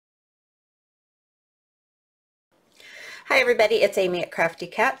Hi everybody, it's Amy at Crafty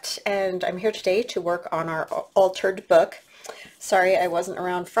Cat, and I'm here today to work on our altered book. Sorry I wasn't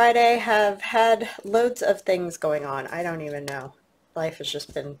around Friday. Have had loads of things going on. I don't even know. Life has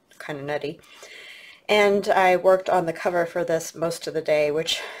just been kind of nutty. And I worked on the cover for this most of the day,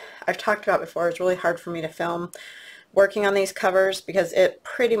 which I've talked about before. It's really hard for me to film working on these covers because it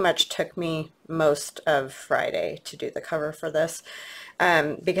pretty much took me most of Friday to do the cover for this.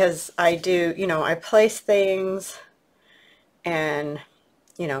 Because I do, I place things and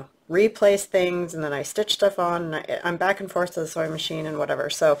replace things, and then I stitch stuff on, and I'm back and forth to the sewing machine and whatever.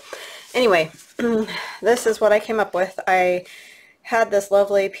 So anyway, this is what I came up with. I had this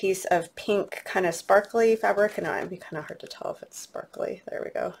lovely piece of pink kind of sparkly fabric, and it'd be kind of hard to tell if it's sparkly. There we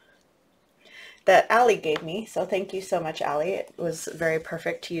go. That Allie gave me, so thank you so much, Allie. It was very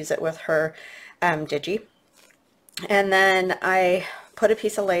perfect to use it with her digi. And then I put a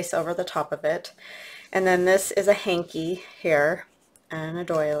piece of lace over the top of it. And then this is a hanky here, and a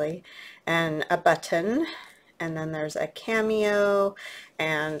doily, and a button, and then there's a cameo,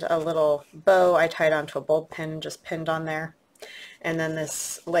 and a little bow I tied onto a bulb pin, just pinned on there. And then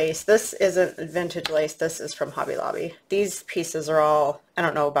this lace, this isn't vintage lace, this is from Hobby Lobby. These pieces are all, I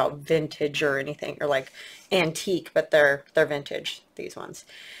don't know about vintage or anything, or like antique, but they're vintage, these ones.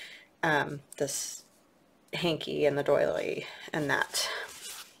 This hanky and the doily and that.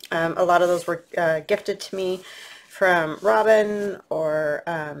 A lot of those were gifted to me from Robin, or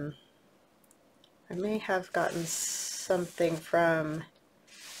I may have gotten something from,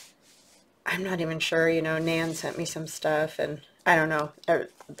 I'm not even sure, Nan sent me some stuff, and I don't know.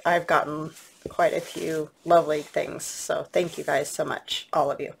 I've gotten quite a few lovely things, so thank you guys so much,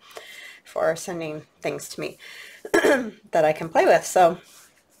 all of you, for sending things to me that I can play with. So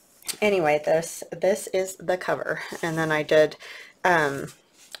anyway, this is the cover, and then I did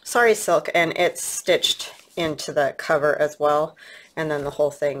Sorry Silk, and it's stitched into the cover as well, and then the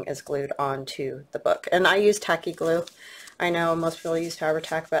whole thing is glued onto the book. And I use tacky glue. I know most people use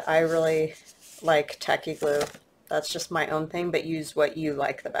Fabri-Tac, but I really like tacky glue. That's just my own thing, but use what you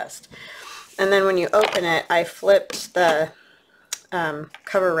like the best. And then when you open it, I flipped the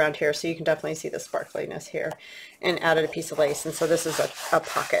cover around here, so you can definitely see the sparkliness here, and added a piece of lace. And so this is a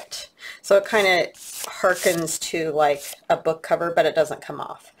pocket, so it kind of harkens to like a book cover, but it doesn't come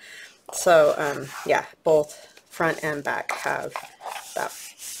off. So yeah, both front and back have that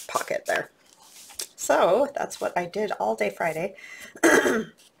pocket there. So that's what I did all day Friday.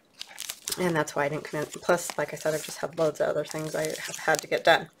 And that's why I didn't come in. Plus, like I said, I've just had loads of other things I have had to get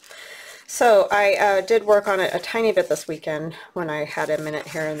done. So I did work on it a tiny bit this weekend when I had a minute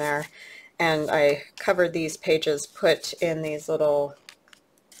here and there, and I covered these pages, put in these little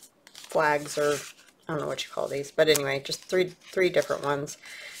flags, or I don't know what you call these, but anyway, just three different ones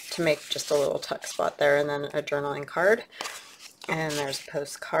to make just a little tuck spot there, and then a journaling card. And there's a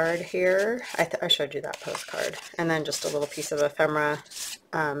postcard here. I showed you that postcard. And then just a little piece of ephemera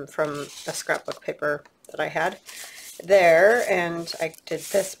from a scrapbook paper that I had there. And I did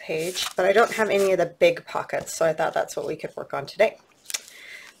this page, but I don't have any of the big pockets, so I thought that's what we could work on today.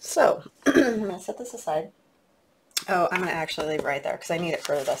 So I'm going to set this aside. Oh, I'm going to actually leave it right there because I need it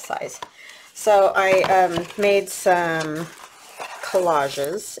for this size. So I made some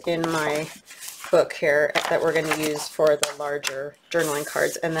collages in my book here that we're going to use for the larger journaling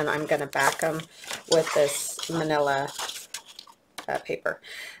cards, and then I'm going to back them with this manila paper.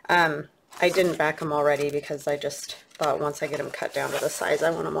 I didn't back them already because I just thought once I get them cut down to the size,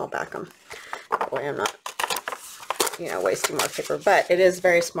 I want them all back them. That way I'm not, wasting more paper. But it is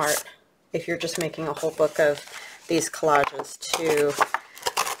very smart if you're just making a whole book of these collages to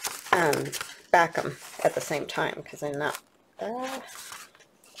back them at the same time, because I'm not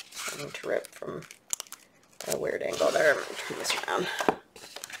starting to rip from a weird angle there. I'm going to turn this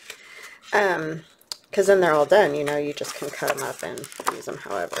around. Because then they're all done, you just can cut them up and use them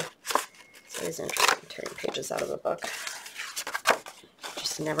however. It's always interesting tearing pages out of a book.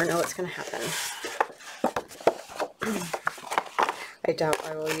 Just never know what's going to happen. I doubt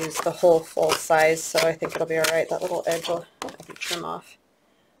I will use the whole full size, so I think it'll be alright. That little edge I can trim off.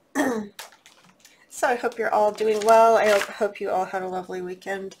 So I hope you're all doing well. I hope you all had a lovely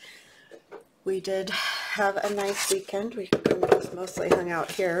weekend. We did have a nice weekend. We mostly hung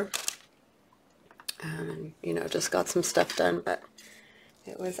out here. Just got some stuff done, but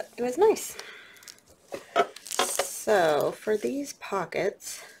it was nice. So for these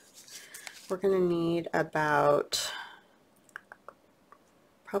pockets, we're going to need about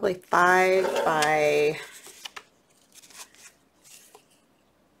probably 5 by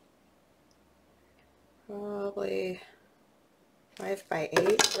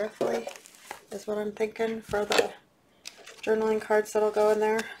 8 roughly is what I'm thinking for the journaling cards that'll go in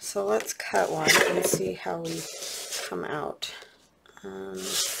there. So let's cut one and see how we come out. Do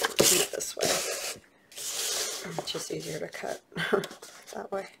it this way. It's just easier to cut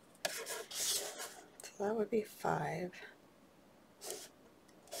that way. So that would be 5.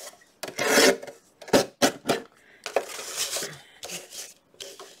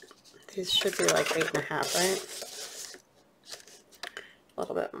 These should be like 8.5, right? A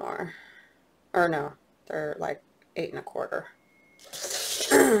little bit more. Or no, they're like 8.25.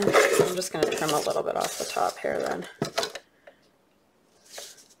 I'm just going to trim a little bit off the top here then.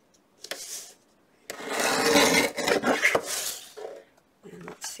 And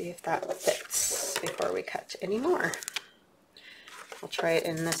let's see if that fits before we cut any more. I'll try it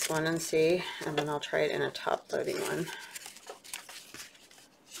in this one and see, and then I'll try it in a top loading one.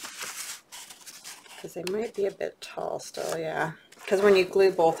 Because they might be a bit tall still, yeah. Because when you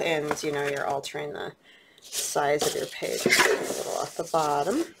glue both ends, you know, you're altering the size of your page. A little off the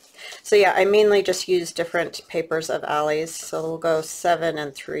bottom. So yeah, I mainly just use different papers of Allie's. So we'll go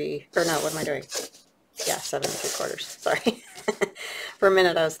 7 3, or no, what am I doing? Yeah, 7 3/4. Sorry. For a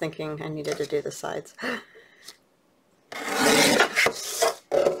minute I was thinking I needed to do the sides.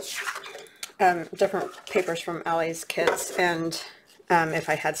 Different papers from Allie's kits, and if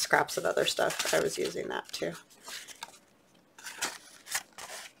I had scraps of other stuff, I was using that too.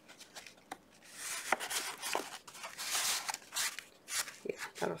 Yeah,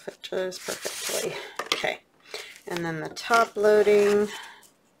 that'll fit just perfectly. Okay, and then the top loading,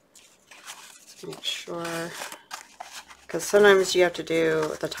 let's make sure, because sometimes you have to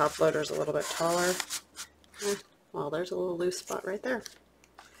do the top loaders a little bit taller. Well, there's a little loose spot right there.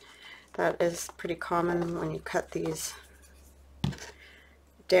 That is pretty common when you cut these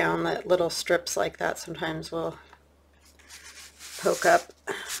down, that little strips like that sometimes will poke up.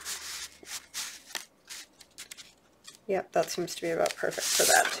 Yep, that seems to be about perfect for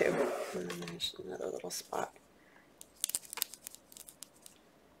that too. And then there's another little spot.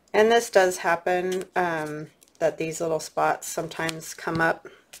 And this does happen, that these little spots sometimes come up.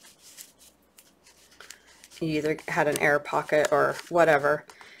 You either had an air pocket or whatever,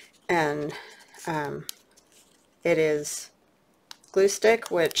 and it is glue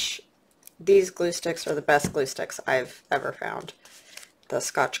stick, which these glue sticks are the best glue sticks I've ever found, the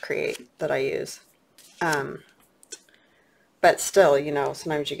Scotch Create that I use. But still, you know,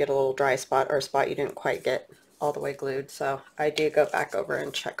 sometimes you get a little dry spot or a spot you didn't quite get all the way glued, so I do go back over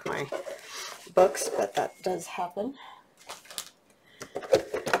and check my books, but that does happen.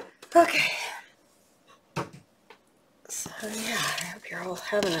 Okay. So yeah, I hope you're all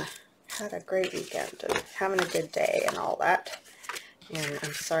had a great weekend and having a good day and all that. And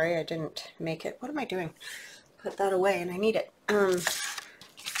I'm sorry I didn't make it. What am I doing? Put that away, and I need it.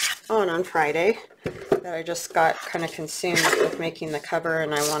 On Friday, that I just got kind of consumed with making the cover,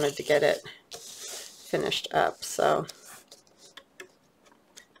 and I wanted to get it finished up. So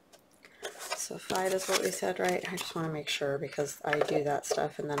 5 is what we said, right? I just want to make sure, because I do that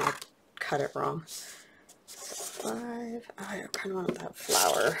stuff and then I cut it wrong. 5. I kind of want that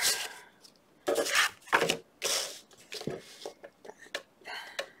flower.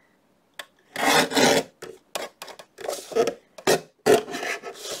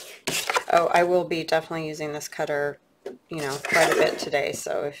 Oh, I will be definitely using this cutter, you know, quite a bit today,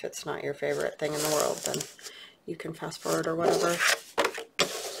 so if it's not your favorite thing in the world, then you can fast forward or whatever.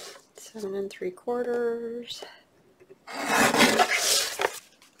 7 3/4.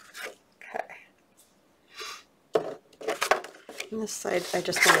 Okay. On this side, I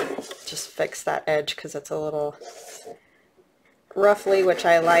just want to just fix that edge because it's a little roughly, which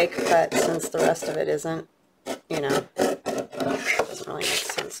I like, but since the rest of it isn't, you know, it doesn't really make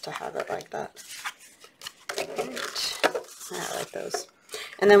sense to have it like that. Right. I like those.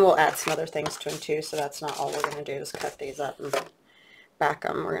 And then we'll add some other things to them too, so that's not all we're going to do is cut these up and back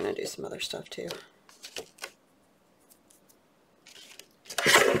them. We're going to do some other stuff too.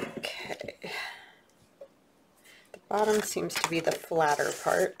 Okay. The bottom seems to be the flatter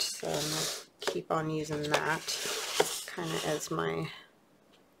part, so I'm going to keep on using that kind of as my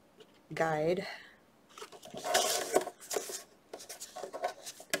guide.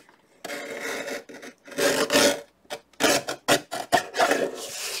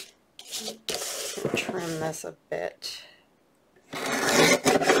 Trim this a bit.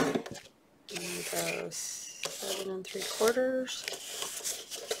 And go 7 3/4.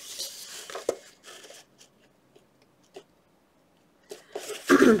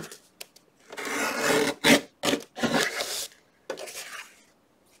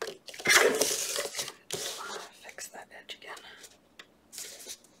 Fix that edge again.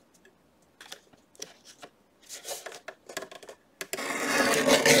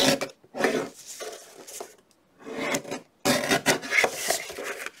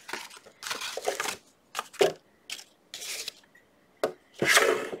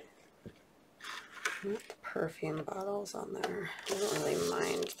 Not the perfume bottles on there. I don't really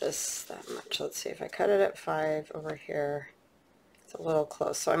mind this that much. Let's see if I cut it at 5 over here. It's a little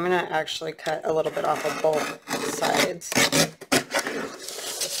close, so I'm going to actually cut a little bit off of both sides.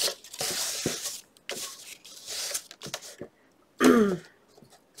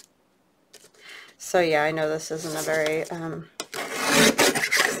 So yeah, I know this isn't a very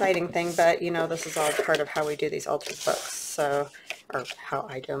exciting thing, but you know, this is all part of how we do these altered books. So, or how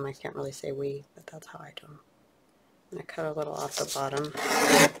I do them. I can't really say we, but that's how I do them. I'm going to cut a little off the bottom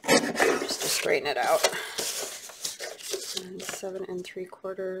just to straighten it out. And 7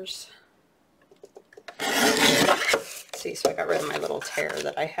 3/4. See, so I got rid of my little tear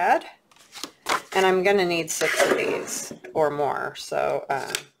that I had. And I'm going to need 6 of these or more, so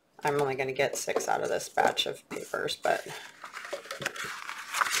I'm only going to get 6 out of this batch of papers, but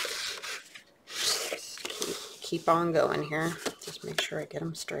just keep on going here. Just make sure I get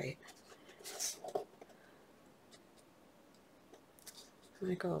them straight. I'm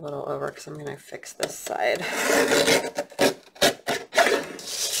going to go a little over because I'm going to fix this side. 5.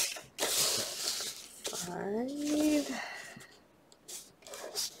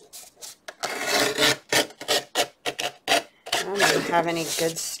 I don't even have any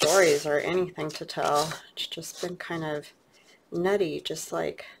good stories or anything to tell. It's just been kind of nutty, just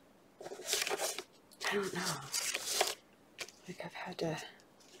like, I don't know. Like I've had to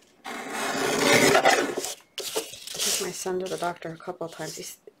take my son to the doctor a couple of times.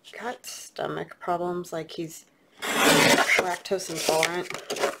 He's got stomach problems, like he's lactose intolerant,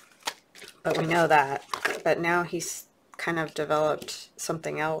 but we know that. But now he's kind of developed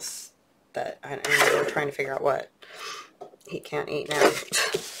something else that we're trying to figure out what. He can't eat now.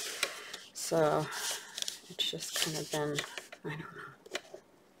 So it's just kind of been, I don't know.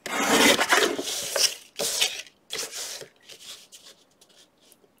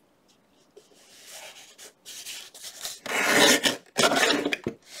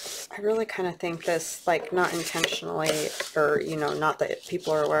 I really kind of think this, like, not intentionally, or, you know, not that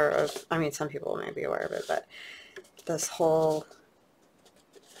people are aware of, I mean, some people may be aware of it, but this whole,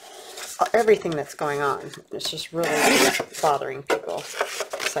 everything that's going on, it's just really bothering people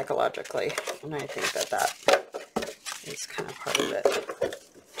psychologically, and I think that that is kind of part of it.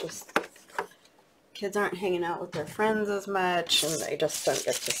 Just kids aren't hanging out with their friends as much, and they just don't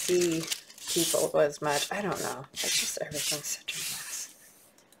get to see people as much. I don't know. It's just everything's such a mess.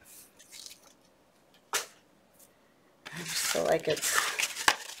 I just feel like it's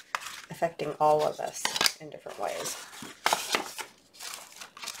affecting all of us in different ways.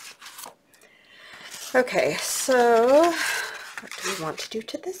 Okay, so what do we want to do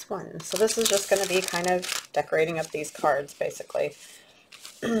to this one? So this is just going to be kind of decorating up these cards, basically.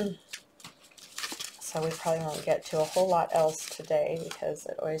 So we probably won't get to a whole lot else today because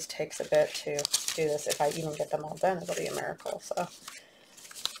it always takes a bit to do this. If I even get them all done, it'll be a miracle. So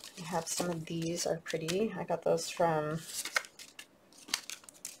I have some of these are pretty. I got those from,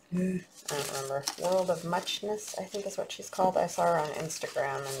 I don't remember, World of Muchness, I think is what she's called. I saw her on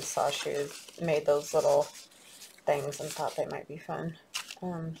Instagram and saw she made those little things and thought they might be fun.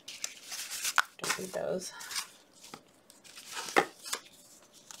 Don't need those.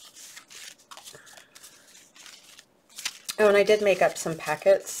 Oh, and I did make up some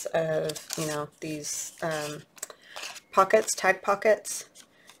packets of, you know, these pockets, tag pockets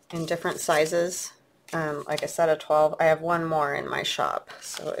in different sizes. Like a set of 12. I have one more in my shop,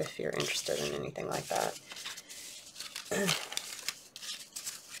 so if you're interested in anything like that.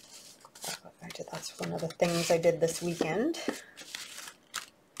 That's one of the things I did this weekend.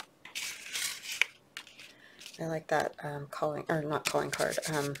 I like that calling, or not calling card,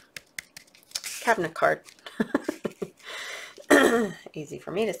 cabinet card. Easy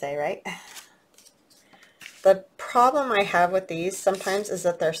for me to say, right? The problem I have with these sometimes is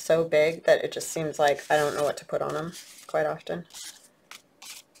that they're so big that it just seems like I don't know what to put on them quite often.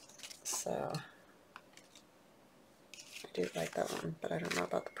 So I do like that one, but I don't know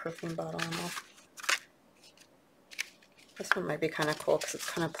about the perfume bottle and all. This one might be kind of cool because it's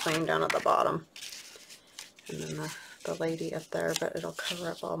kind of plain down at the bottom. And then the lady up there, but it'll cover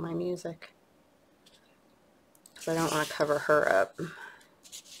up all my music. Because I don't want to cover her up.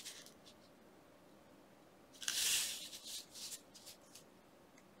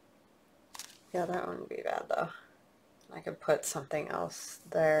 Yeah, that wouldn't be bad though. I could put something else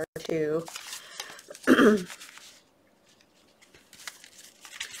there too.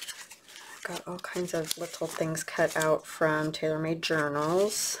 Got all kinds of little things cut out from Tailor Made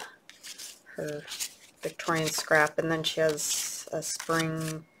Journals. Her Victorian scrap, and then she has a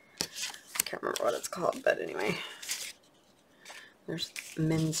spring, I can't remember what it's called, but anyway. There's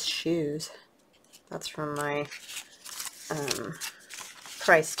men's shoes. That's from my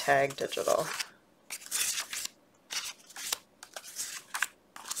price tag digital.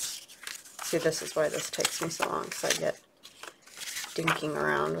 See, this is why this takes me so long, because I get dinking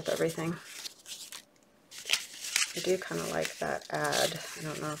around with everything. I do kind of like that ad. I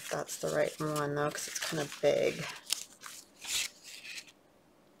don't know if that's the right one though, because it's kind of big.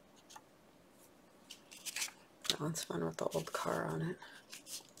 That one's fun with the old car on it.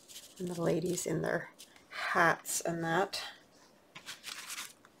 And the ladies in their hats and that.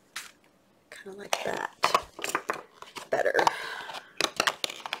 Kind of like that better.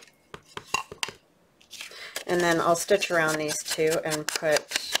 And then I'll stitch around these two and put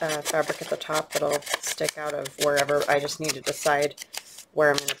fabric at the top that'll stick out of wherever. I just need to decide where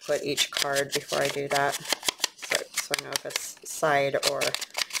I'm going to put each card before I do that, so I know if it's side or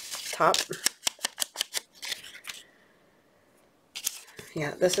top.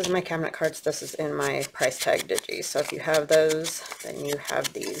 Yeah, this is my cabinet cards. This is in my price tag digi. So if you have those, then you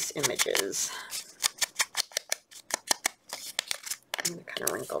have these images. I'm going to kind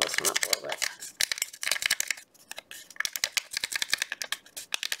of wrinkle this one up a little bit.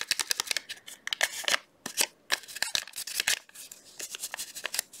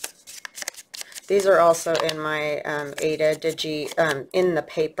 These are also in my Ada Digi in the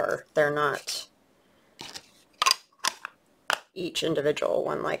paper. They're not each individual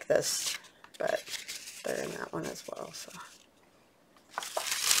one like this, but they're in that one as well. So.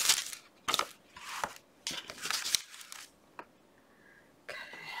 Okay.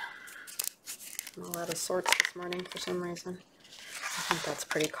 I'm all out of sorts this morning for some reason. I think that's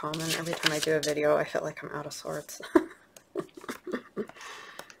pretty common. Every time I do a video, I feel like I'm out of sorts.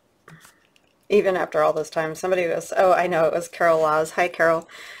 Even after all this time, somebody was, oh, I know, it was Carol Laws. Hi, Carol.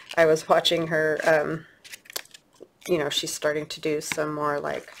 I was watching her, you know, she's starting to do some more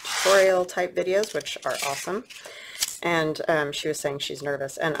like tutorial type videos, which are awesome. And she was saying she's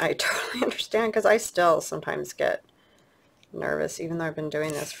nervous. And I totally understand, because I still sometimes get nervous, even though I've been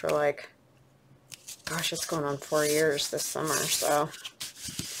doing this for like, gosh, it's going on 4 years this summer. So,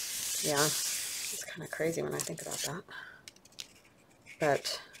 yeah, it's kind of crazy when I think about that.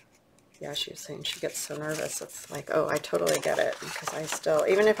 But yeah, she was saying she gets so nervous. It's like, oh, I totally get it, because I still,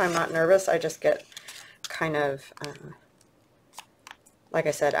 even if I'm not nervous, I just get kind of, like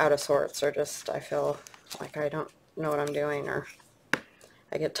I said, out of sorts, or just, I feel like I don't know what I'm doing, or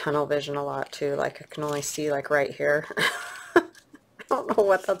I get tunnel vision a lot too, like I can only see like right here. I don't know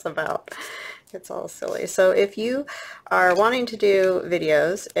what that's about. It's all silly. So if you are wanting to do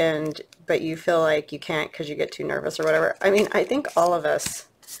videos, but you feel like you can't because you get too nervous or whatever, I mean, I think all of us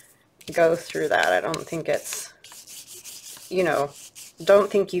go through that. I don't think it's, you know,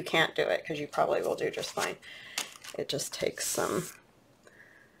 don't think you can't do it, because you probably will do just fine. It just takes some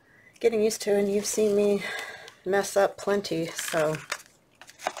getting used to, and you've seen me mess up plenty, so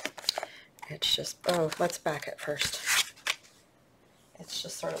it's just, oh, let's back it first. It's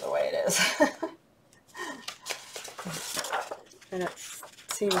just sort of the way it is. And it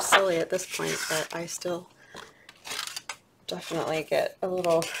seems silly at this point, but I still definitely get a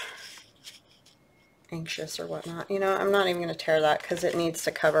little anxious or whatnot. You know, I'm not even going to tear that, because it needs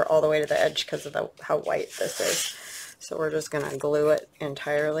to cover all the way to the edge because of how white this is. So we're just going to glue it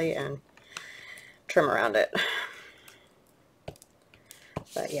entirely and trim around it.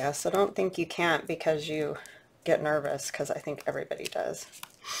 But yeah, so don't think you can't because you get nervous, because I think everybody does.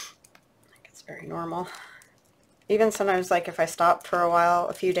 I think it's very normal. Even sometimes, like if I stop for a while,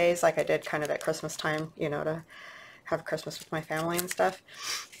 a few days, like I did kind of at Christmas time, you know, to have Christmas with my family and stuff.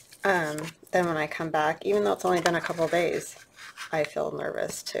 Then when I come back, even though it's only been a couple of days, I feel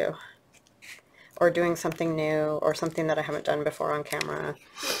nervous too. Or doing something new, or something that I haven't done before on camera,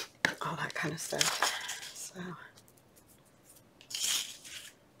 all that kind of stuff. So,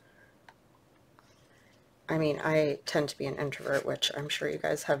 I mean, I tend to be an introvert, which I'm sure you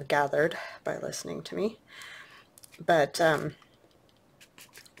guys have gathered by listening to me. But,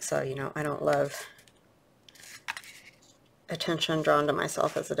 so, you know, I don't love attention drawn to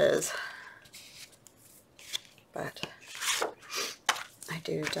myself as it is. But I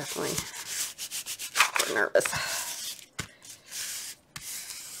do definitely get nervous.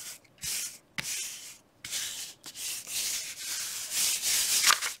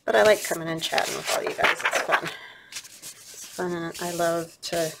 But I like coming and chatting with all you guys. It's fun. It's fun, and I love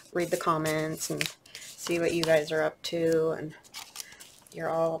to read the comments and see what you guys are up to, and you're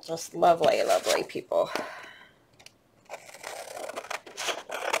all just lovely, lovely people.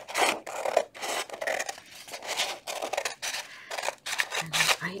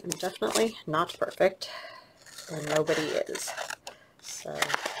 I am definitely not perfect, and nobody is. So,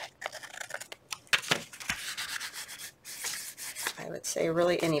 would say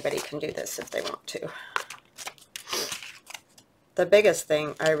really anybody can do this if they want to. The biggest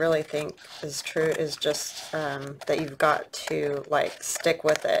thing I really think is true is just that you've got to like stick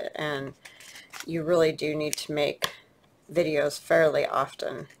with it, and you really do need to make videos fairly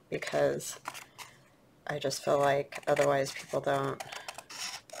often, because I just feel like otherwise people don't,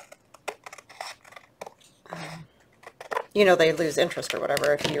 you know, they lose interest or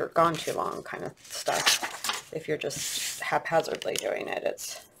whatever if you're gone too long kind of stuff. If you're just haphazardly doing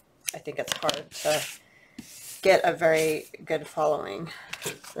it, I think it's hard to get a very good following.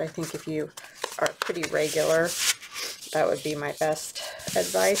 But I think if you are pretty regular, that would be my best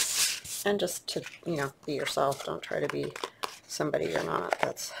advice. And just to, you know, be yourself. Don't try to be somebody you're not.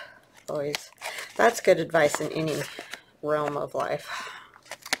 That's good advice in any realm of life.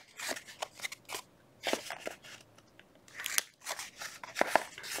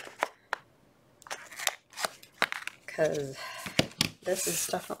 Because this is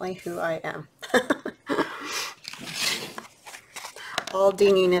definitely who I am. All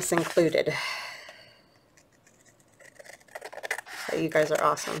dinginess included. But you guys are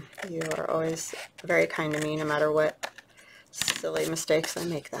awesome. You are always very kind to me, no matter what silly mistakes I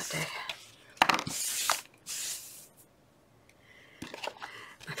make that day.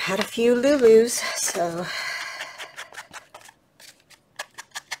 I've had a few Lulus, so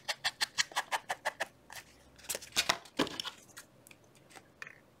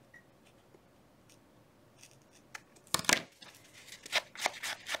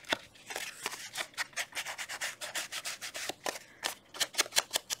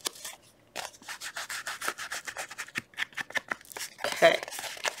okay,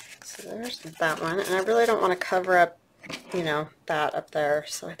 so there's that one, and I really don't want to cover up, you know, that up there,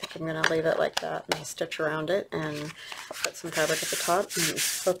 so I think I'm going to leave it like that and stitch around it and put some fabric at the top and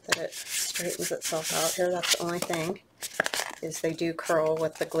hope that it straightens itself out here. That's the only thing, is they do curl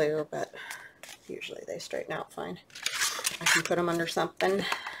with the glue, but usually they straighten out fine. I can put them under something.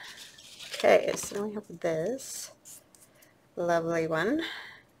 Okay, so we have this lovely one,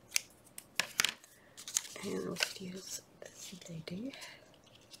 and we'll just use this lady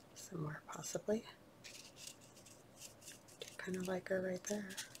somewhere possibly. Kind of like her right there.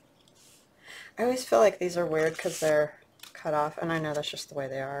 I always feel like these are weird because they're cut off, and I know that's just the way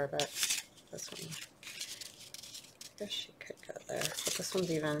they are, but this one, I guess she could go there. But this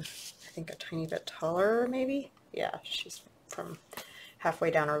one's even, I think, a tiny bit taller, maybe? Yeah, she's from halfway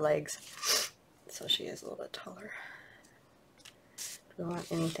down her legs, so she is a little bit taller. Do we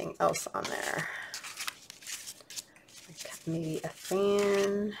want anything else on there? Like maybe a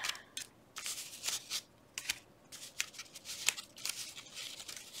fan?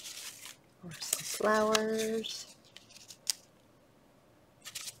 Or some flowers.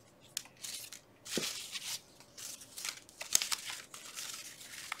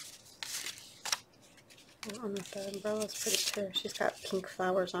 Oh, the umbrella's pretty too. She's got pink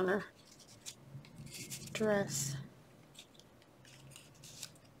flowers on her dress.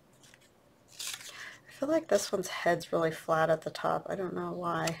 I feel like this one's head's really flat at the top. I don't know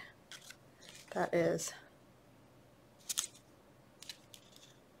why that is.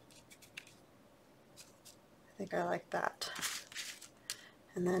 I think I like that.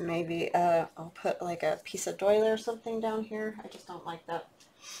 And then maybe I'll put like a piece of doily or something down here. I just don't like that,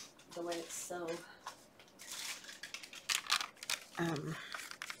 the way it's so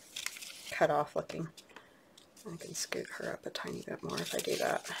cut off looking. I can scoot her up a tiny bit more if I do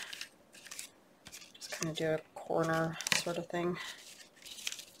that. Just kind of do a corner sort of thing.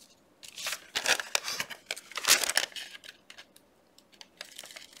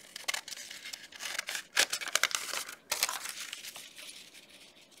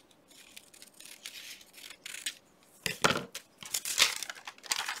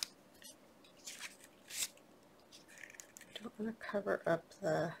 I'm going to cover up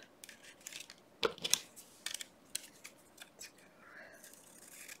the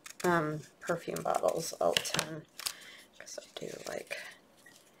perfume bottles, Ulton, because I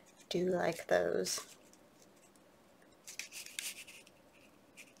do like those.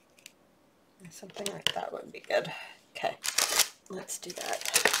 Something like that would be good. Okay, let's do that.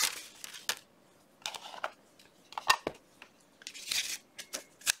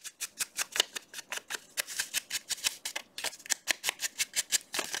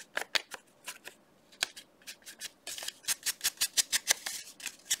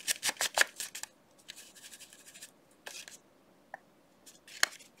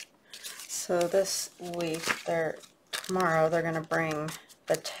 So this week, tomorrow they're going to bring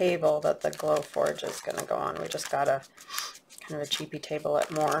the table that the Glowforge is going to go on. We just got a kind of a cheapy table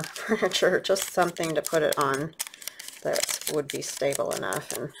at More Furniture, just something to put it on. that would be stable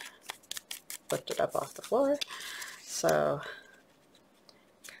enough and lift it up off the floor. So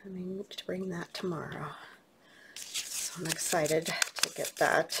coming to bring that tomorrow. So I'm excited to get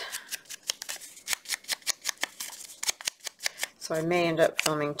that. So I may end up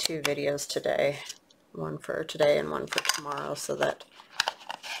filming 2 videos today, one for today and one for tomorrow, so that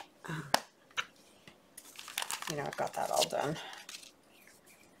you know, I've got that all done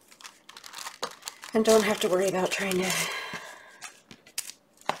and don't have to worry about trying to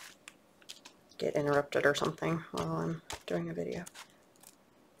get interrupted or something while I'm doing a video.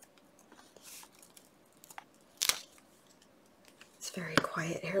 It's very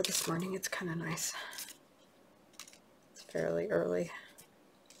quiet here this morning. It's kind of nice. It's fairly early.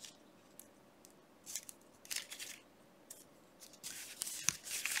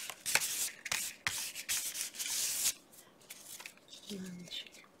 And she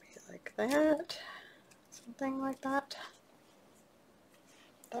can be like that, something like that.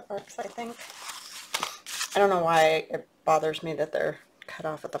 That works, I think. I don't know why it bothers me that they're cut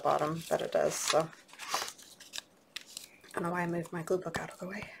off at the bottom, but it does, so. I don't know why I moved my glue book out of the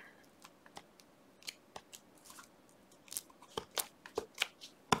way.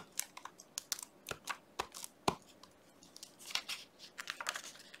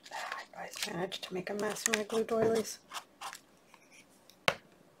 I always managed to make a mess when I glue doilies.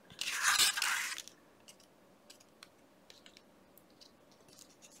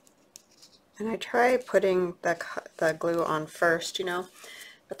 And I try putting the glue on first, you know,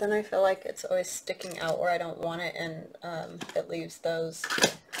 but then I feel like it's always sticking out where I don't want it, and it leaves those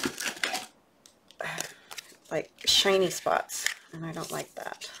like shiny spots, and I don't like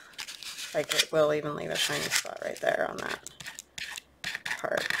that. Like, it will even leave a shiny spot right there on that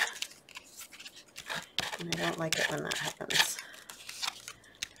part, and I don't like it when that happens.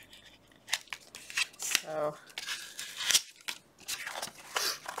 So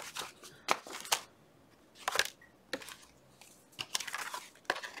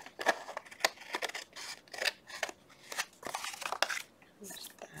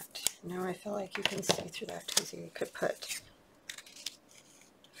now I feel like you can see through that too, so you could put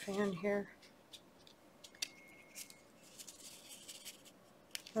a fan here.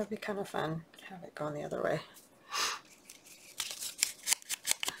 That'd be kind of fun, have it going the other way.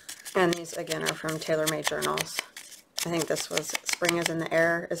 And these again are from Tailor Made Journals. I think this was Spring is in the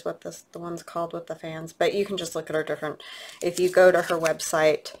Air is what the one's called with the fans. But you can just look at her different, if you go to her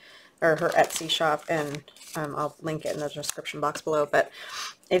website or her Etsy shop, and I'll link it in the description box below, but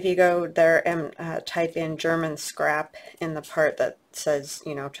if you go there and type in German scrap in the part that says,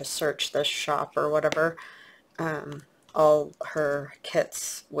 you know, to search this shop or whatever, all her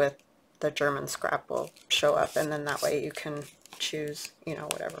kits with the German scrap will show up, and then that way you can choose, you know,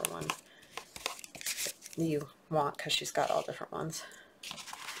 whatever one you want, because she's got all different ones.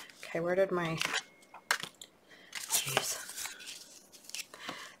 Okay, where did my, jeez,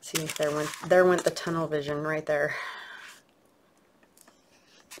 see, there went the tunnel vision right there.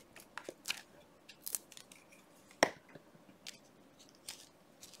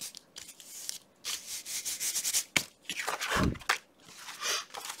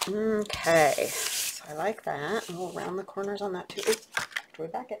 Okay, so I like that, and we'll round the corners on that too. Oops, do we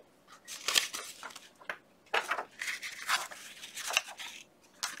back it?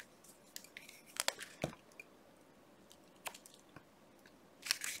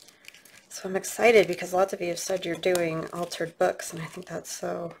 So I'm excited because lots of you have said you're doing altered books, and I think that's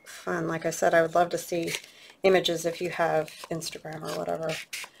so fun. Like I said, I would love to see images if you have Instagram or whatever.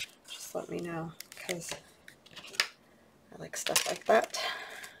 Just let me know, because I like stuff like that.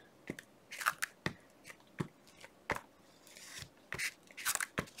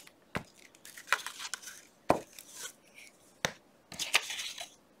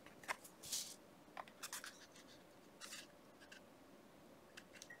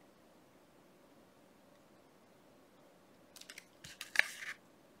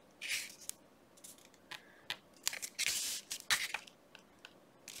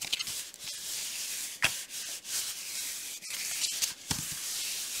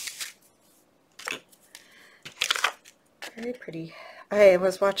 Very pretty. I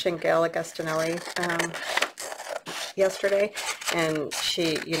was watching Gail Augustinelli yesterday, and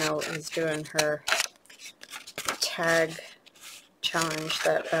she, you know, is doing her tag challenge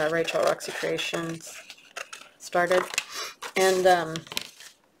that Rachel Roxy Creations started, and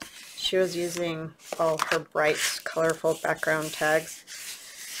she was using all her bright, colorful background tags,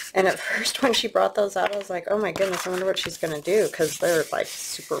 And at first when she brought those out, I was like, oh my goodness, I wonder what she's going to do, because they're like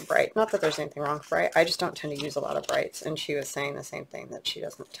super bright. Not that there's anything wrong with bright. I just don't tend to use a lot of brights. And she was saying the same thing, that she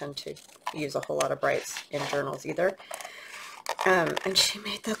doesn't tend to use a whole lot of brights in journals either. And she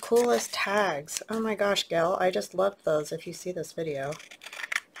made the coolest tags. Oh my gosh, Gail, I just loved those. If you see this video,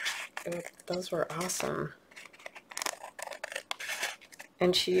 those were awesome.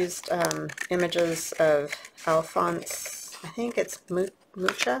 And she used images of Alphonse, I think it's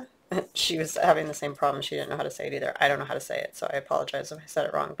Mucha. She was having the same problem. She didn't know how to say it either. I don't know how to say it, so I apologize if I said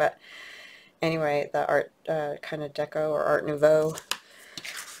it wrong. But anyway, the art kind of deco or Art Nouveau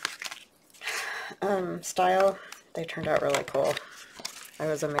style, they turned out really cool. I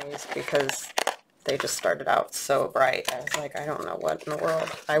was amazed because they just started out so bright. I was like, I don't know what in the world.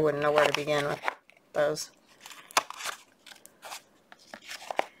 I wouldn't know where to begin with those.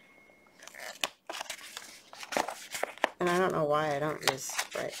 And I don't know why I don't use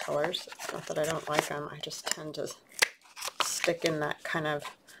bright colors. It's not that I don't like them. I just tend to stick in that kind of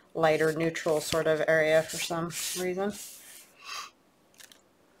lighter neutral sort of area for some reason.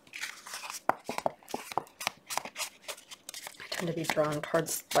 I tend to be drawn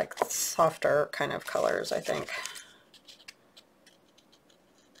towards like softer kind of colors, I think.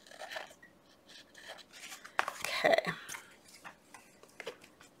 Okay.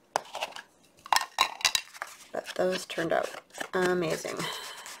 But those turned out amazing.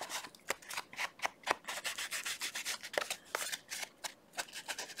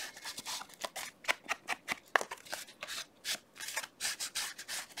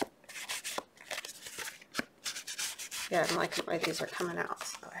 Yeah, I'm liking the way these are coming out,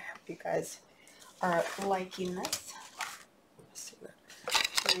 so I hope you guys are liking this. Let's see what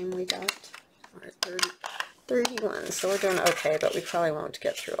time we got. We're at 31, so we're doing okay, but we probably won't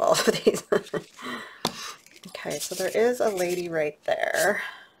get through all of these. Okay, so there is a lady right there.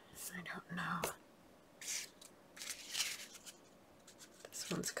 I don't know.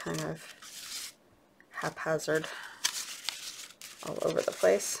 This one's kind of haphazard all over the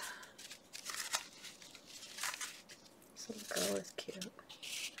place. So the girl is cute.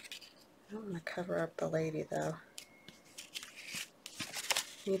 I don't want to cover up the lady though.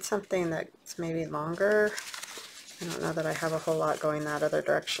 Need something that's maybe longer. I don't know that I have a whole lot going that other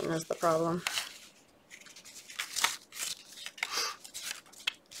direction is the problem.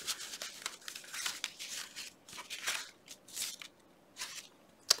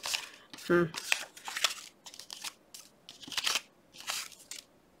 I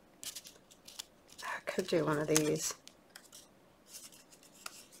could do one of these.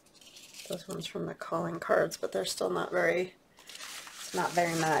 Those ones from the calling cards, but they're still not very, it's not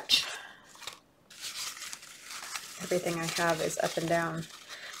very much. Everything I have is up and down.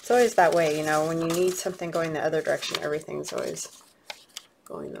 It's always that way, you know, when you need something going the other direction, everything's always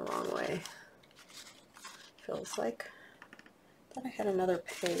going the wrong way. Feels like. I thought I had another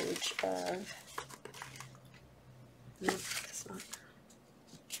page of, nope, it's not.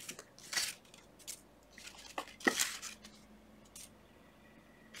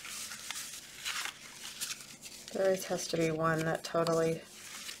 There always has to be one that totally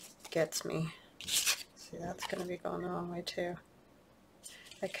gets me. See, that's going to be going the wrong way too.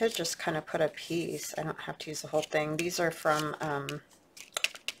 I could just kind of put a piece. I don't have to use the whole thing. These are from, oh my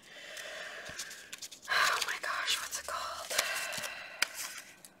gosh, what's it called?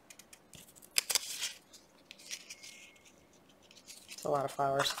 It's a lot of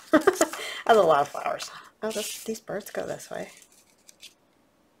flowers. That's a lot of flowers. Oh, these birds go this way.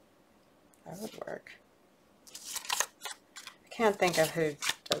 That would work. I can't think of who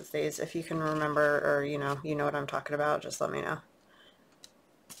does these. If you can remember, or you know what I'm talking about, just let me know.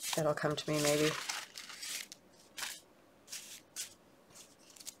 It'll come to me maybe.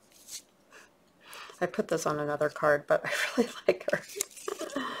 I put this on another card, but I really like her.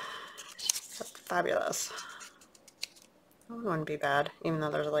 She's fabulous. That one wouldn't be bad, even though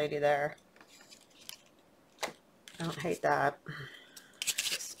there's a lady there. I don't hate that.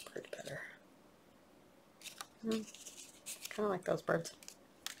 This bird better. Kind of like those birds.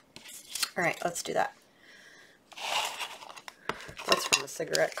 All right, let's do that. That's from a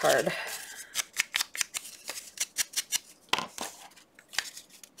cigarette card.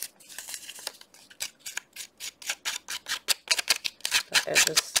 The edge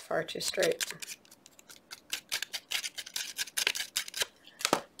is far too straight.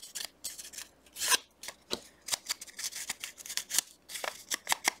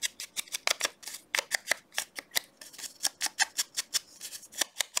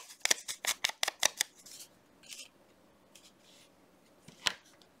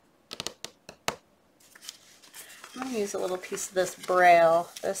 I'm going to use a little piece of this Braille.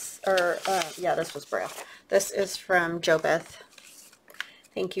 Yeah, this was Braille. This is from Jo Beth.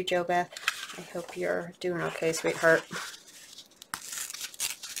 Thank you, Jo Beth. I hope you're doing okay, sweetheart. It's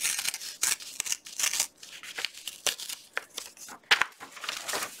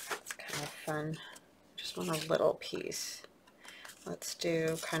kind of fun. Just want a little piece. Let's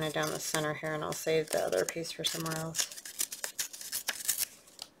do kind of down the center here, and I'll save the other piece for somewhere else.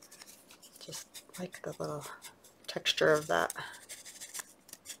 Just like the little texture of that.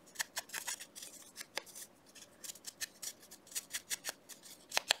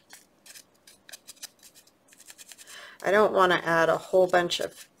 I don't want to add a whole bunch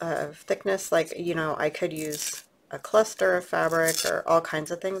of thickness, like, you know, I could use a cluster of fabric or all kinds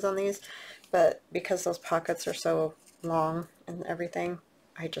of things on these, but because those pockets are so long and everything,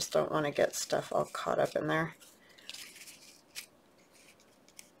 I just don't want to get stuff all caught up in there.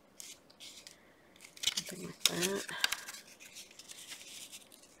 Something like that.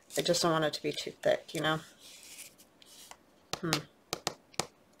 I just don't want it to be too thick, you know? Kind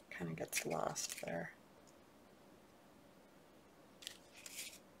of gets lost there.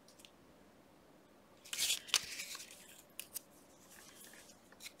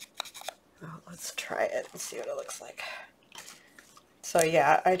 Oh, let's try it and see what it looks like. So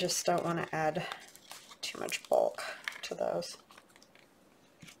yeah, I just don't want to add too much bulk to those.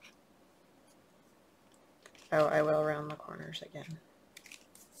 Oh, I will round the corners again.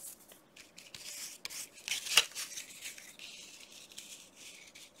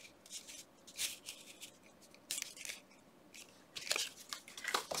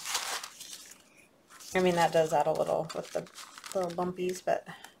 I mean, that does add a little with the little bumpies, but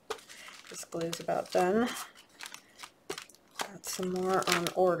this glue's about done. Got some more on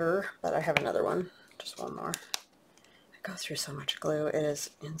order, but I have another one, just one more. I go through so much glue, it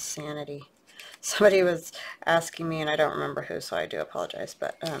is insanity. Somebody was asking me, and I don't remember who, so I do apologize,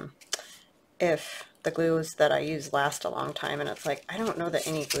 but if the glues that I use last a long time, and it's like, I don't know that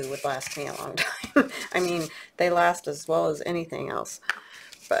any glue would last me a long time. I mean, they last as well as anything else,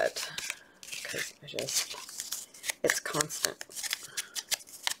 but because it's constant.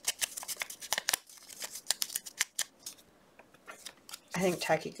 I think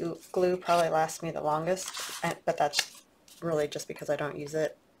tacky glue probably lasts me the longest, but that's really just because I don't use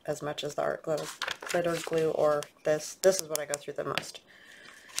it as much as the art glue, glitter glue, or this. This is what I go through the most,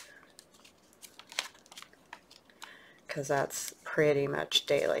 because that's pretty much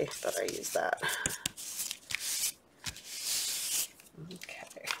daily that I use that.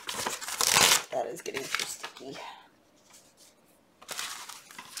 Okay, that is getting too sticky.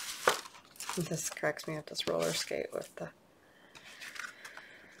 This cracks me up, this roller skate with the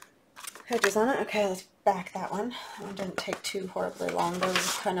edges on it. Okay, let's back that one. That one didn't take too horribly long. There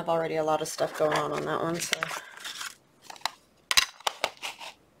was kind of already a lot of stuff going on that one, so.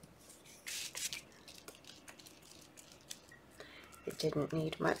 It didn't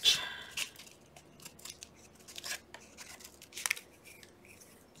need much.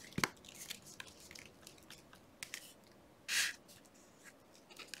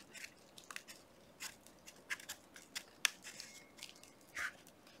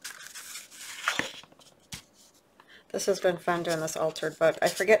 This has been fun doing this altered book. I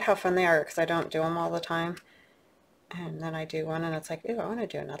forget how fun they are because I don't do them all the time. And then I do one and it's like, ooh, I want to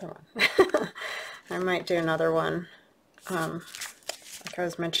do another one. I might do another one. Like I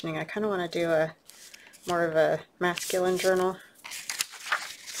was mentioning, I kind of want to do a more of a masculine journal.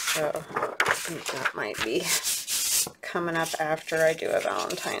 So I think that might be coming up after I do a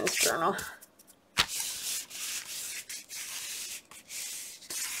Valentine's journal.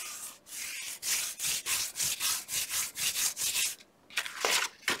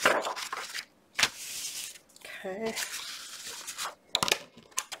 Okay.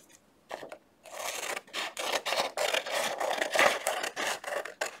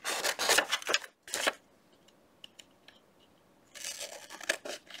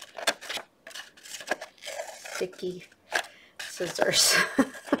 Sticky scissors. I'll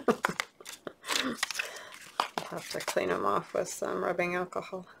have to clean them off with some rubbing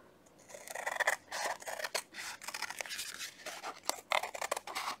alcohol.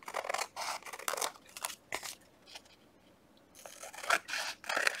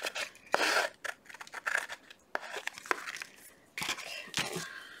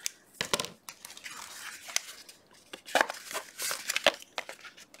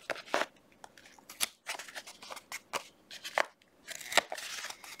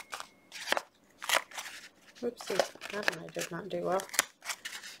 Whoopsie, that one I did not do well.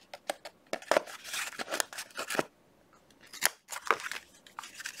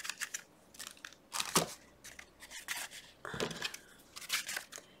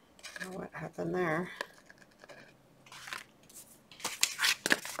 nothing there.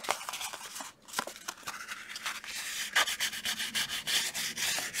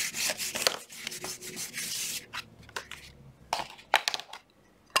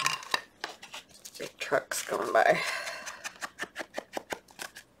 Big trucks going by.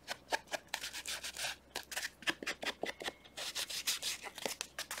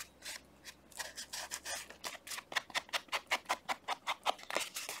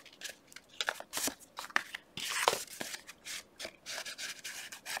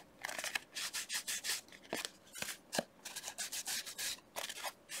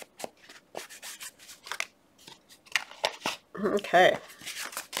 Okay,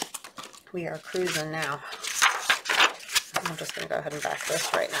 we are cruising now. I'm just going to go ahead and back this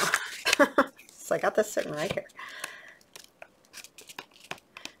right now. So I got this sitting right here. I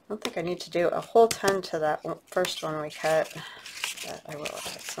don't think I need to do a whole ton to that first one we cut, but I will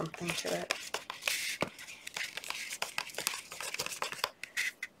add something to it.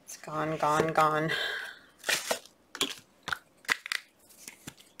 It's gone, gone, gone.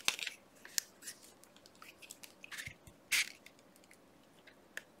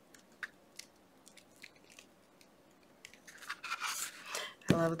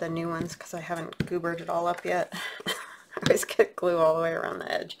 I love the new ones because I haven't goobered it all up yet. I always get glue all the way around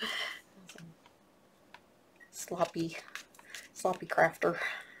the edge. Sloppy crafter.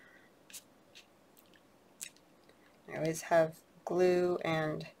 I always have glue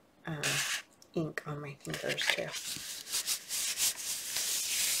and ink on my fingers too.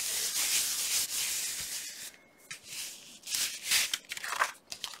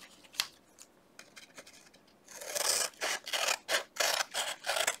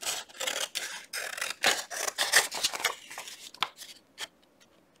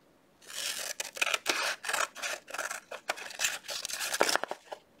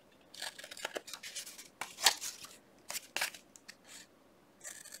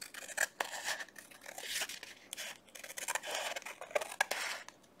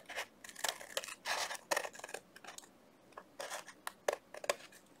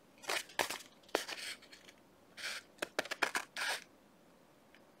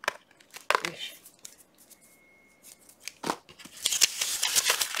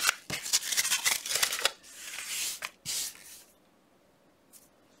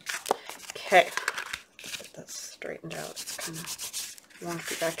 Okay, get that straightened out. It's kind of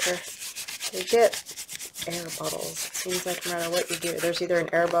wonky back here. You get air bubbles. It seems like no matter what you do, there's either an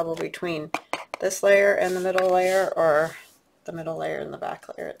air bubble between this layer and the middle layer, or the middle layer and the back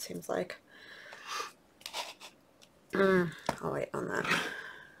layer, it seems like. I'll wait on that.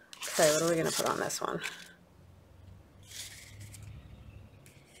 Okay, what are we going to put on this one?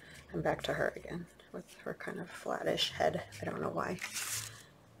 I'm back to her again with her kind of flattish head. I don't know why.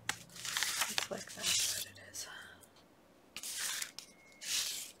 It's like that's what it is.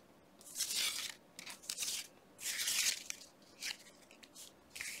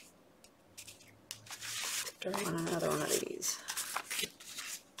 Do I want another one of these?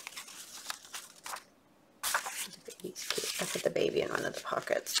 The baby's cute. I put the baby in one of the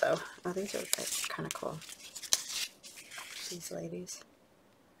pockets though. Oh, these are kind of cool. These ladies.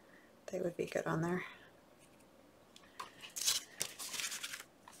 They would be good on there.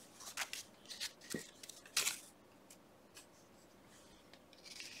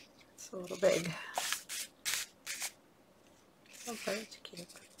 It's a little big. Oh, bird's cute.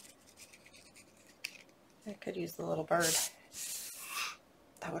 I could use the little bird.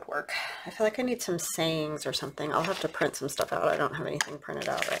 That would work. I feel like I need some sayings or something. I'll have to print some stuff out. I don't have anything printed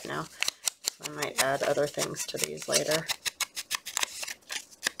out right now. So I might add other things to these later.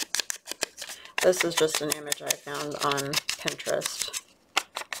 This is just an image I found on Pinterest.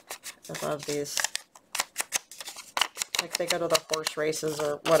 I love these. Like they go to the horse races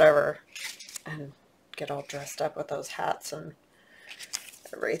or whatever and get all dressed up with those hats and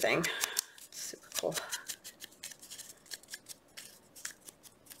everything. Super cool.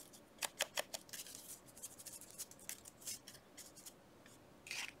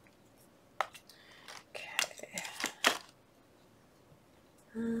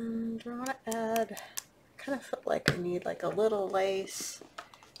 Do I want to add, I kind of feel like I need like a little lace,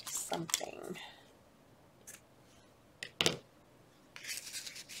 something.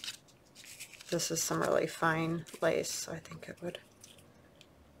 This is some really fine lace, so I think it would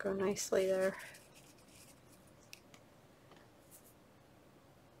go nicely there.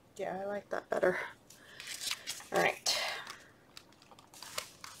 Yeah, I like that better. All right.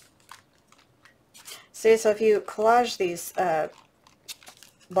 See, so if you collage these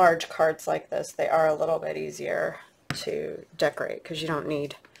large cards like this, they are a little bit easier to decorate because you don't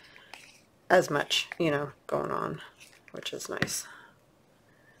need as much, you know, going on, which is nice.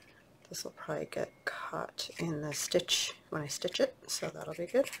 This will probably get caught in the stitch when I stitch it, so that'll be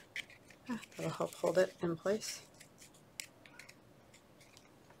good. That'll help hold it in place.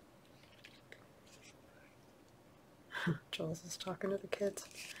 Jules is talking to the kids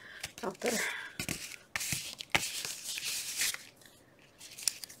out there.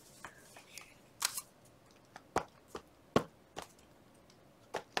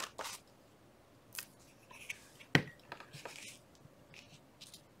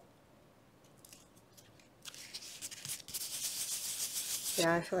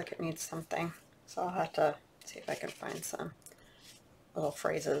 Yeah, I feel like it needs something, so I'll have to see if I can find some little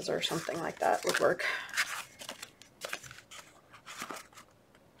phrases or something like that would work.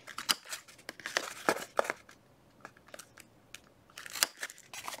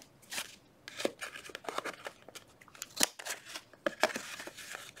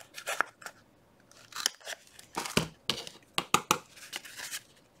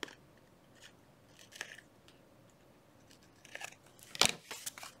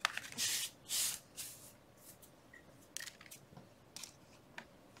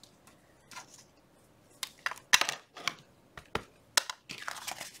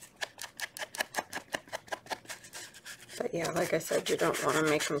 But yeah, like I said, you don't want to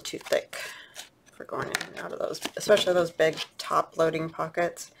make them too thick for going in and out of those, especially those big top loading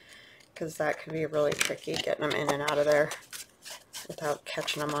pockets, because that can be really tricky getting them in and out of there without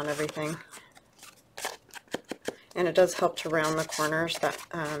catching them on everything. And it does help to round the corners. That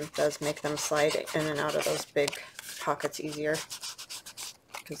does make them slide in and out of those big pockets easier,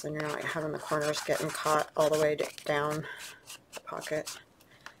 because then you're not having the corners getting caught all the way down the pocket.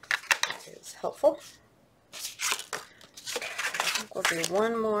 It is helpful. We'll do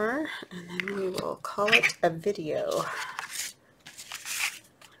one more, and then we will call it a video. One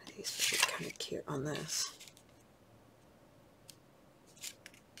of these would be kind of cute on this.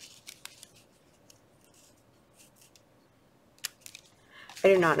 I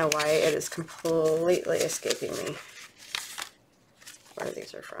do not know why it is completely escaping me where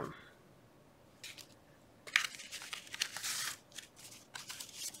these are from.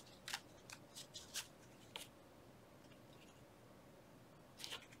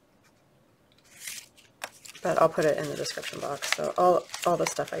 But I'll put it in the description box, so all the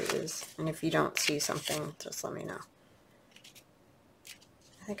stuff I use, and if you don't see something, just let me know.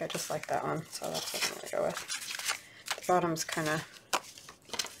 I think I just like that one, so that's what I'm going to go with. The bottom's kind of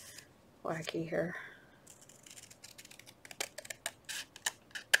wacky here.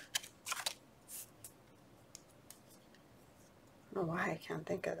 I don't know why I can't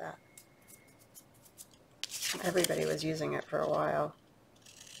think of that. Everybody was using it for a while.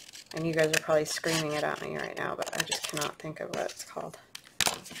 And you guys are probably screaming it at me right now, but I just cannot think of what it's called.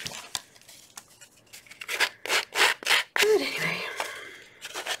 But anyway.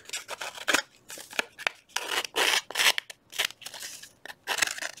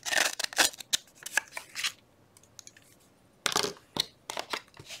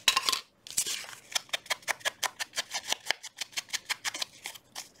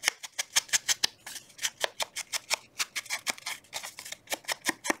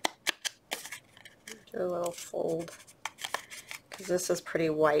 Do a little fold, because this is pretty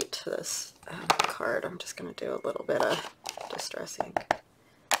white, this card. I'm just going to do a little bit of distress ink.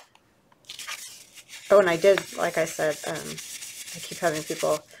 Oh, and I did, like I said, I keep having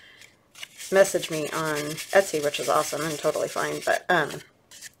people message me on Etsy, which is awesome and totally fine, but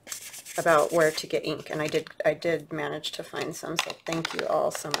about where to get ink, and I did manage to find some, so thank you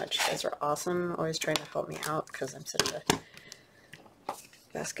all so much. You guys are awesome, always trying to help me out, because I'm such a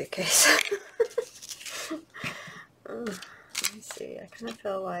basket case. Let me see, I kind of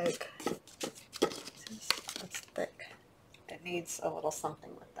feel like that's thick. It needs a little something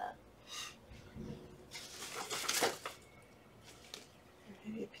with that.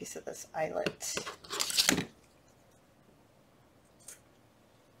 Maybe a piece of this eyelet.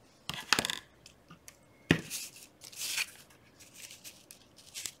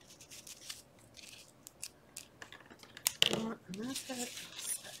 Oh, and that's it.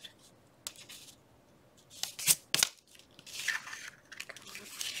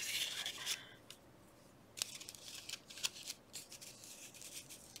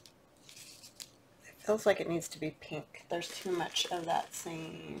 Feels like it needs to be pink. There's too much of that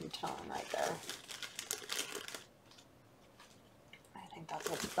same tone right there. I think that's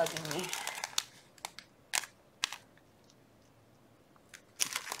what's bugging me.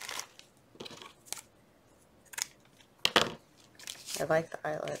 I like the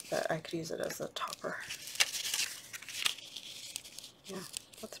eyelet, but I could use it as a topper. Yeah,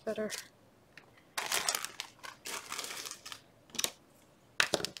 that's better.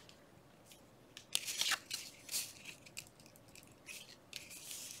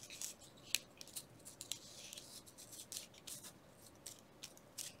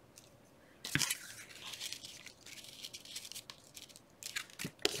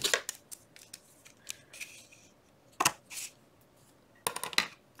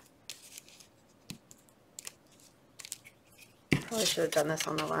 Probably should have done this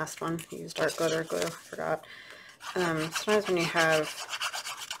on the last one. Used art glitter glue. I forgot. Sometimes when you have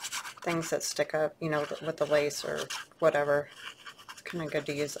things that stick up, you know, with the lace or whatever, it's kind of good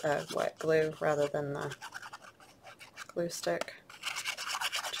to use a wet glue rather than the glue stick.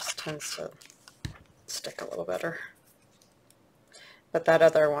 It just tends to stick a little better. But that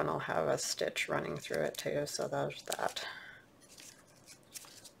other one will have a stitch running through it too, so there's that.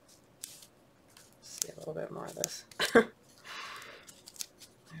 See a little bit more of this.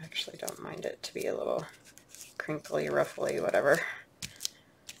 I actually don't mind it to be a little crinkly, ruffly, whatever.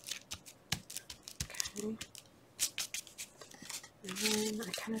 Okay. And then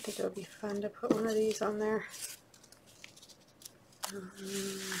I kind of think it would be fun to put one of these on there.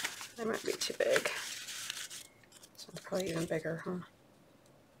 That might be too big. This one's probably even bigger, huh?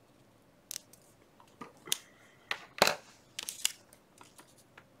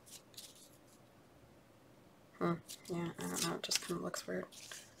 Yeah, I don't know, it just kind of looks weird.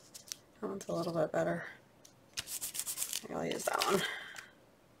 That one's a little bit better. I'll use that one.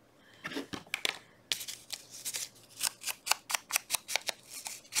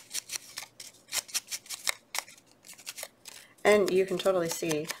 And you can totally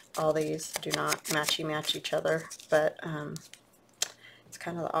see all these do not match each other, but it's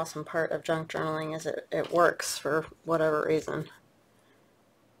kind of the awesome part of junk journaling is it works for whatever reason.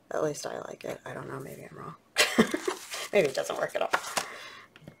 At least I like it. I don't know, maybe I'm wrong. Maybe it doesn't work at all.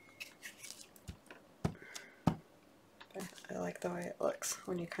 But I like the way it looks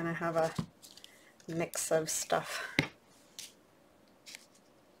when you kind of have a mix of stuff.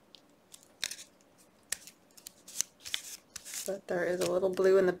 But there is a little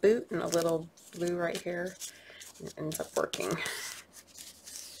blue in the boot and a little blue right here. And it ends up working.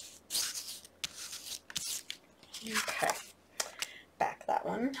 Okay, back that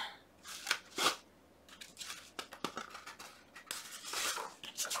one.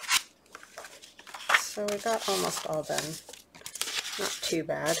 So we got almost all done. Not too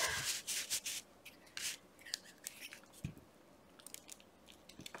bad.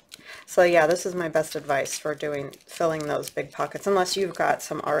 So yeah, this is my best advice for filling those big pockets, unless you've got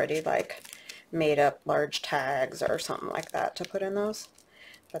some already like made up large tags or something like that to put in those.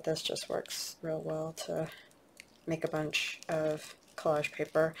 But this just works real well to make a bunch of collage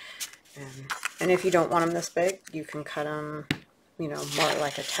paper. And if you don't want them this big, you can cut them, you know, more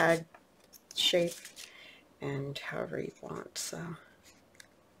like a tag shape and however you want. So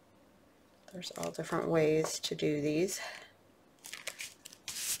there's all different ways to do these.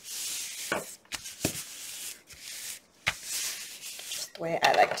 Just the way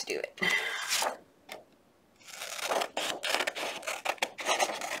I like to do it.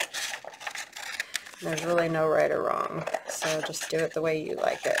 There's really no right or wrong, so just do it the way you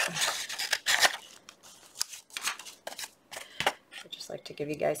like it. I just like to give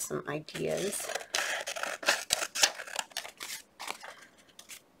you guys some ideas.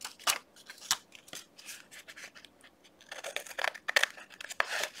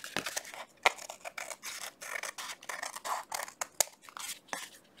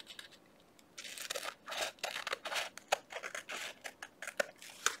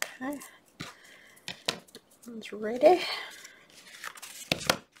 Okay. One's ready.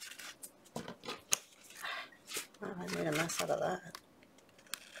 Wow, I made a mess out of that.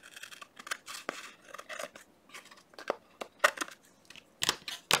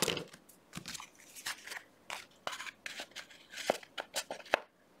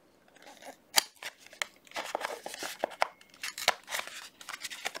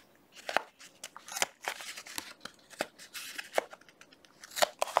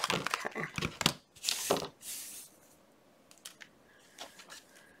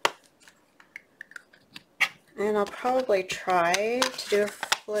 And I'll probably try to do a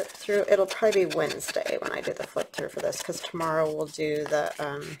flip through. It'll probably be Wednesday when I do the flip through for this, because tomorrow we'll do the,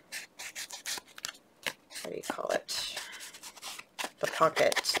 what do you call it? The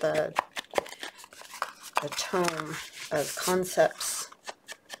pocket, the tome of concepts,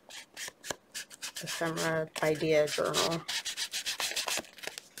 ephemera idea journal,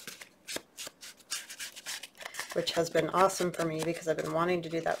 which has been awesome for me because I've been wanting to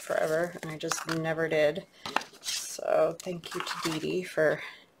do that forever and I just never did. So thank you to Dee Dee for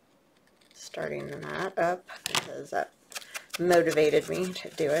starting that up, because that motivated me to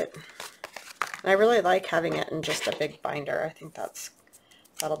do it. And I really like having it in just a big binder. I think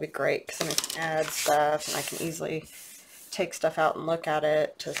that'll be great, because then I can add stuff and I can easily take stuff out and look at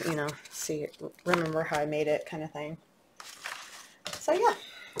it to, you know, see, remember how I made it kind of thing. So yeah,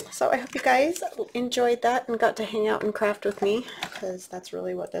 so I hope you guys enjoyed that and got to hang out and craft with me, because that's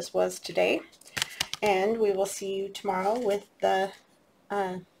really what this was today. And we will see you tomorrow with the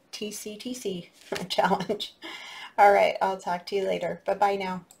TCTC challenge. All right, I'll talk to you later. Bye-bye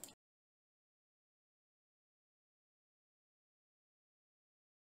now.